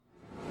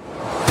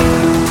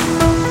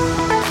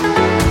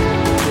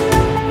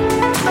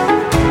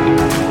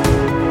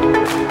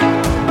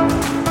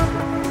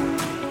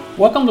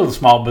Welcome to the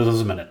Small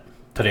Business Minute.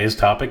 Today's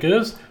topic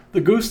is the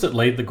goose that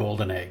laid the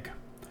golden egg.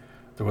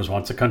 There was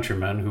once a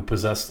countryman who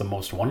possessed the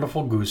most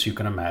wonderful goose you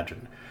can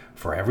imagine.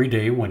 For every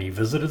day when he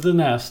visited the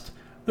nest,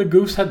 the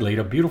goose had laid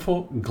a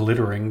beautiful,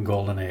 glittering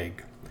golden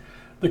egg.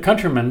 The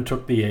countryman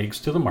took the eggs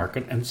to the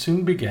market and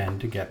soon began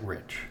to get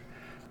rich.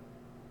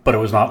 But it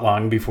was not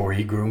long before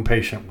he grew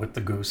impatient with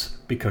the goose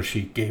because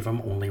she gave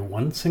him only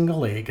one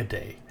single egg a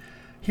day.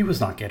 He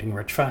was not getting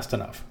rich fast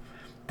enough.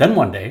 Then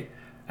one day,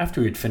 after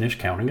he had finished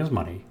counting his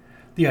money,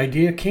 the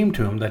idea came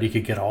to him that he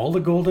could get all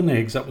the golden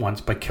eggs at once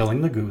by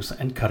killing the goose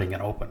and cutting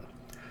it open.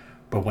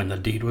 But when the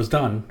deed was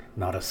done,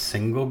 not a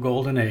single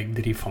golden egg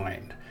did he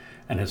find,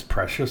 and his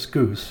precious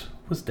goose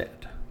was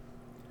dead.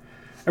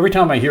 Every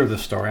time I hear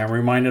this story, I'm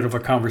reminded of a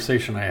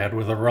conversation I had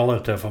with a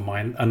relative of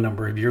mine a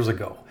number of years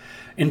ago.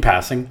 In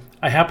passing,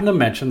 I happened to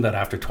mention that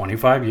after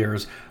 25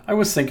 years, I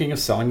was thinking of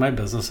selling my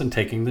business and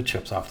taking the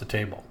chips off the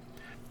table.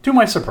 To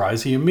my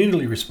surprise, he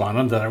immediately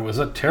responded that it was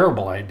a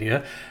terrible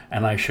idea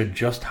and I should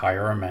just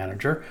hire a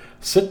manager,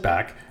 sit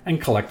back,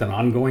 and collect an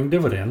ongoing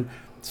dividend.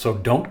 So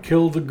don't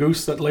kill the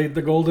goose that laid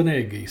the golden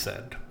egg, he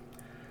said.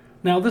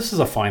 Now, this is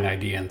a fine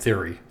idea in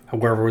theory.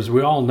 However, as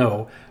we all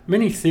know,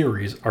 many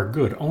theories are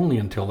good only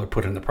until they're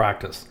put into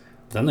practice.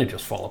 Then they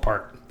just fall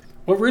apart.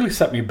 What really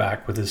set me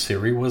back with his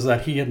theory was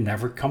that he had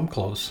never come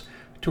close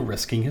to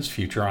risking his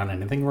future on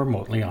anything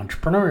remotely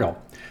entrepreneurial.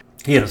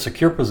 He had a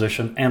secure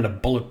position and a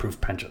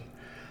bulletproof pension.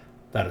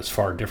 That is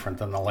far different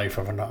than the life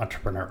of an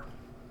entrepreneur.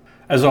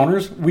 As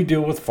owners, we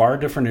deal with far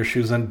different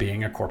issues than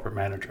being a corporate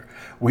manager.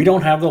 We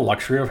don't have the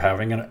luxury of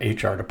having an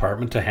HR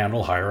department to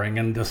handle hiring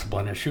and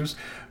discipline issues,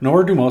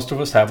 nor do most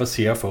of us have a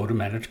CFO to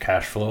manage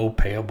cash flow,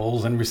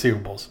 payables, and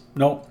receivables.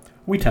 No,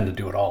 we tend to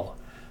do it all.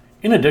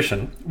 In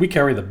addition, we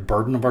carry the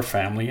burden of our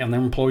family and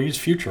their employees'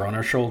 future on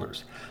our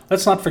shoulders.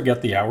 Let's not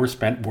forget the hours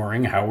spent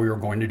worrying how we are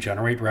going to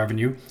generate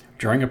revenue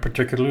during a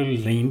particularly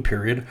lean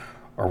period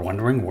or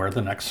wondering where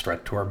the next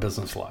threat to our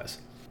business lies.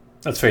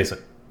 Let's face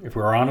it, if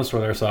we're honest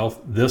with ourselves,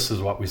 this is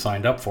what we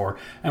signed up for,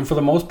 and for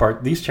the most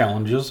part, these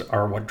challenges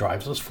are what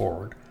drives us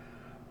forward.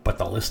 But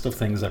the list of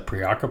things that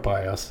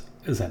preoccupy us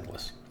is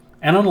endless.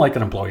 And unlike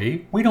an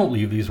employee, we don't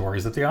leave these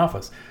worries at the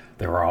office.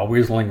 They are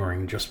always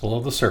lingering just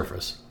below the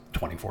surface,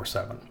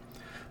 24/7.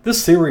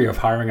 This theory of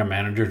hiring a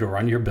manager to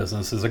run your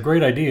business is a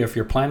great idea if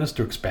your plan is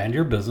to expand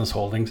your business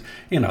holdings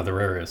in other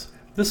areas.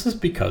 This is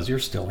because you're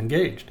still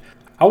engaged.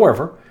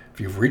 However, if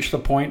you've reached the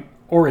point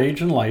or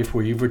age in life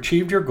where you've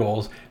achieved your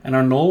goals and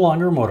are no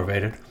longer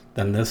motivated,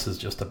 then this is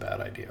just a bad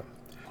idea.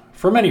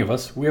 For many of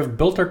us, we have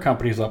built our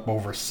companies up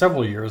over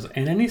several years,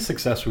 and any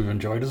success we've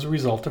enjoyed is a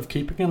result of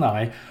keeping an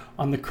eye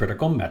on the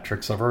critical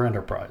metrics of our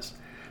enterprise.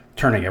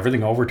 Turning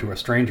everything over to a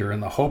stranger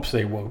in the hopes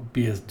they will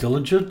be as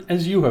diligent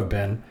as you have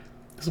been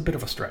is a bit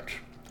of a stretch.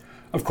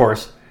 Of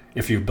course,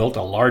 if you've built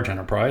a large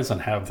enterprise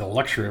and have the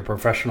luxury of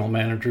professional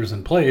managers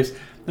in place,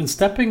 then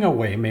stepping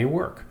away may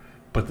work.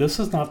 But this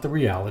is not the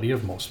reality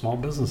of most small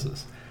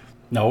businesses.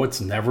 No, it's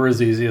never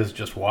as easy as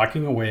just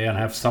walking away and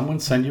have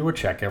someone send you a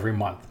check every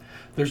month.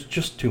 There's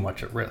just too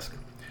much at risk.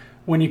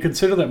 When you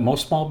consider that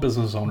most small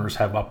business owners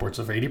have upwards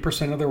of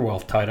 80% of their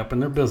wealth tied up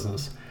in their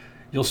business,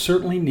 you'll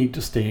certainly need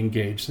to stay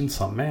engaged in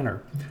some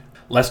manner,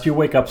 lest you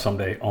wake up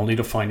someday only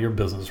to find your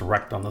business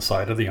wrecked on the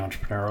side of the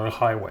entrepreneurial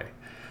highway.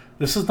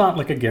 This is not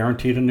like a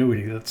guaranteed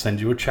annuity that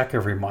sends you a check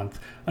every month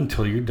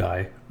until you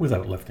die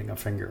without lifting a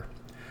finger.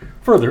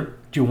 Further,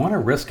 do you want to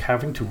risk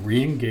having to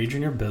re-engage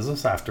in your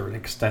business after an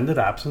extended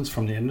absence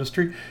from the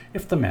industry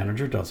if the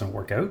manager doesn't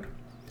work out?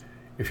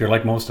 If you're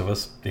like most of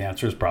us, the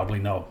answer is probably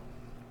no.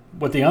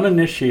 What the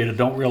uninitiated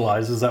don't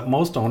realize is that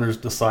most owners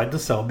decide to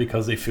sell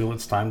because they feel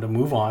it's time to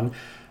move on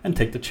and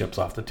take the chips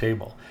off the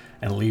table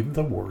and leave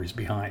the worries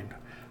behind.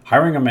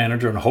 Hiring a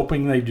manager and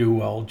hoping they do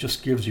well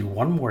just gives you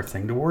one more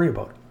thing to worry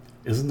about.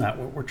 Isn't that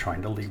what we're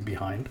trying to leave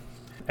behind?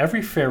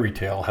 Every fairy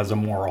tale has a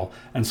moral,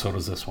 and so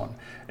does this one.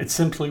 It's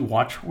simply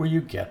watch where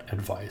you get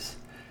advice.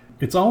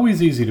 It's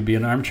always easy to be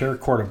an armchair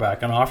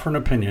quarterback and offer an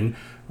opinion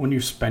when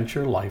you've spent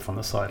your life on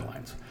the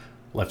sidelines.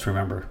 Let's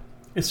remember,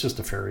 it's just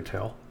a fairy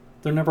tale.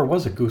 There never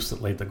was a goose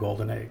that laid the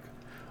golden egg.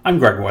 I'm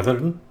Greg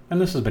Weatherden,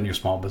 and this has been your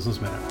Small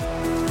Business Minute.